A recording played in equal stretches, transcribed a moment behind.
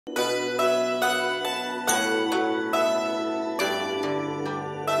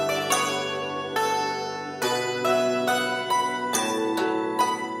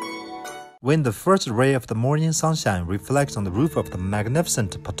When the first ray of the morning sunshine reflects on the roof of the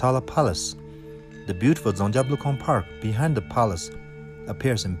magnificent Potala Palace, the beautiful Dzongyab Lukhang Park behind the palace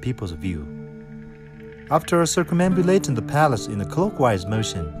appears in people's view. After circumambulating the palace in a clockwise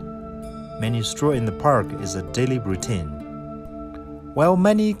motion, many stroll in the park as a daily routine. While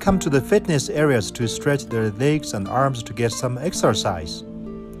many come to the fitness areas to stretch their legs and arms to get some exercise,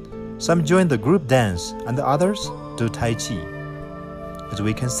 some join the group dance and the others do Tai Chi. As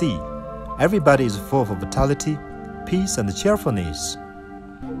we can see, everybody is full of vitality, peace, and cheerfulness.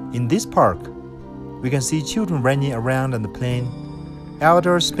 In this park, we can see children running around and playing,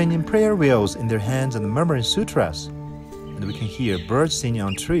 elders spinning prayer wheels in their hands and murmuring sutras, and we can hear birds singing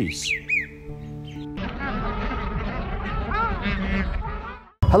on trees.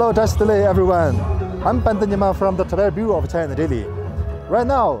 Hello, Dashidele everyone. I'm Nangma from the Tibet Bureau of China Daily. Right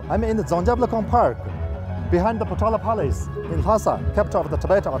now, I'm in the Dzongyab Lukhang Park, behind the Potala Palace in Lhasa, capital of the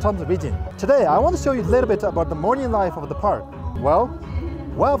Tibet Autonomous Region. Today, I want to show you a little bit about the morning life of the park. Well,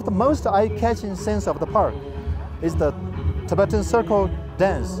 one of the most eye-catching scenes of the park is the Tibetan circle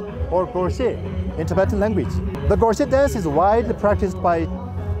dance, or Gorshai in Tibetan language. The Gorshai dance is widely practiced by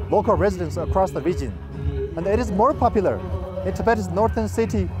local residents across the region, and it is more popular in Tibet's northern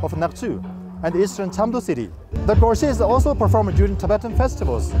city of Nagchu and eastern Chamdo city. The Gorshai is also performed during Tibetan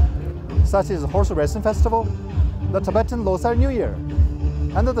festivals, such as the Horse Racing Festival, the Tibetan Losar New Year,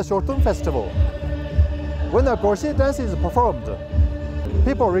 and the Shoton Festival. When the Gorshai dance is performed,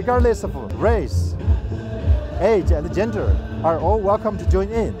 people regardless of race, age, and gender are all welcome to join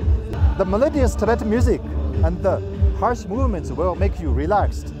in. The melodious Tibetan music and the harsh movements will make you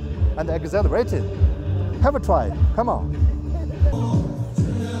relaxed and exhilarated. Have a try, come on.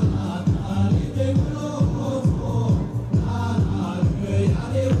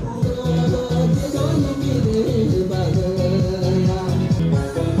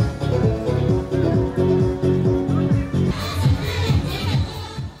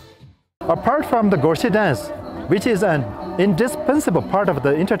 Apart from the Gorshai dance, which is an indispensable part of the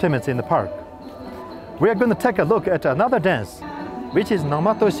entertainment in the park, we are going to take a look at another dance, which is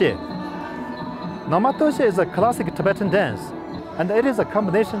Nangma Doishai. Nangma Doishai is a classic Tibetan dance, and it is a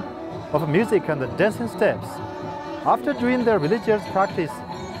combination of music and dancing steps. After doing their religious practice,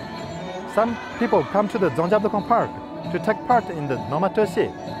 some people come to the Dzongyab Lukhang Park to take part in the Nangma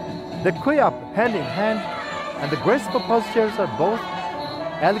Doishai. They queue up hand in hand, and the graceful postures are both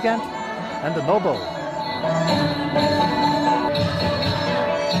elegant and noble.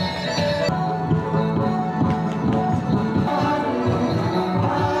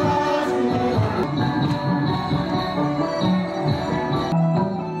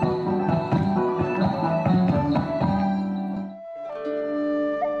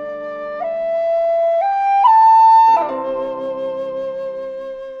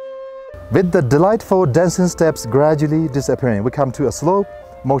 With the delightful dancing steps gradually disappearing, we come to a slow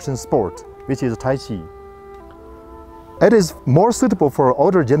motion sport, which is Tai Chi. It is more suitable for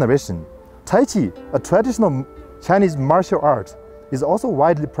older generation. Tai Chi, a traditional Chinese martial art, is also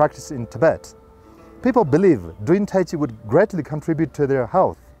widely practiced in Tibet. People believe doing Tai Chi would greatly contribute to their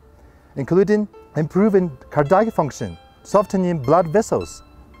health, including improving cardiac function, softening blood vessels,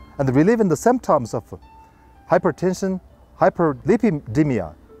 and relieving the symptoms of hypertension,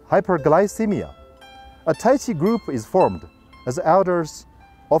 hyperlipidemia, hyperglycemia. A Tai Chi group is formed as elders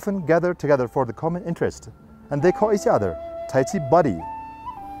often gather together for the common interest, and they call each other Tai Chi buddy.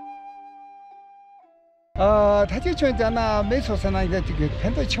 Tai Chi 전자나 매소서나 이제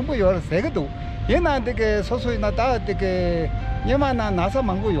펜도 전부 요 세거도 얘나 되게 소소이나 다 되게 얘만나 나서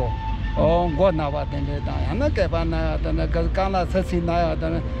망고요. 뭐 나와 된다. 하나 개발나 되나 가나 서시나야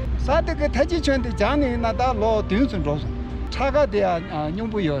되나 사되게 Tai Chi 전대 장이 나다 로 딘순로서 차가 돼야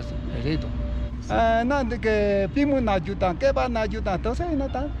용부요. 그래도 나 되게 비문 나주다 개발 나주다 더서이나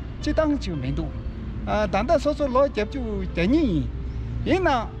다 지당 주민도 단다 소소 로 접주 되니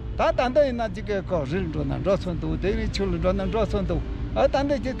얘나 다 단다 이나 지게 거르로나 로선도 되니 출로나 로선도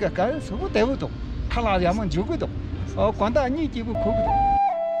단다 지게 갈 수고 되고도 칼라야면 주고도 관다 아니 기부 고고도.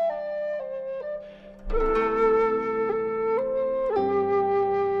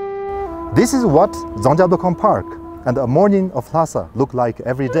 This is what Dzongyab Lukhang Park and a morning of Lhasa look like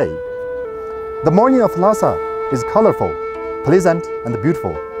every day. The morning of Lhasa is colorful, pleasant, and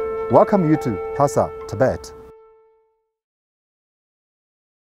beautiful. Welcome you to Lhasa, Tibet.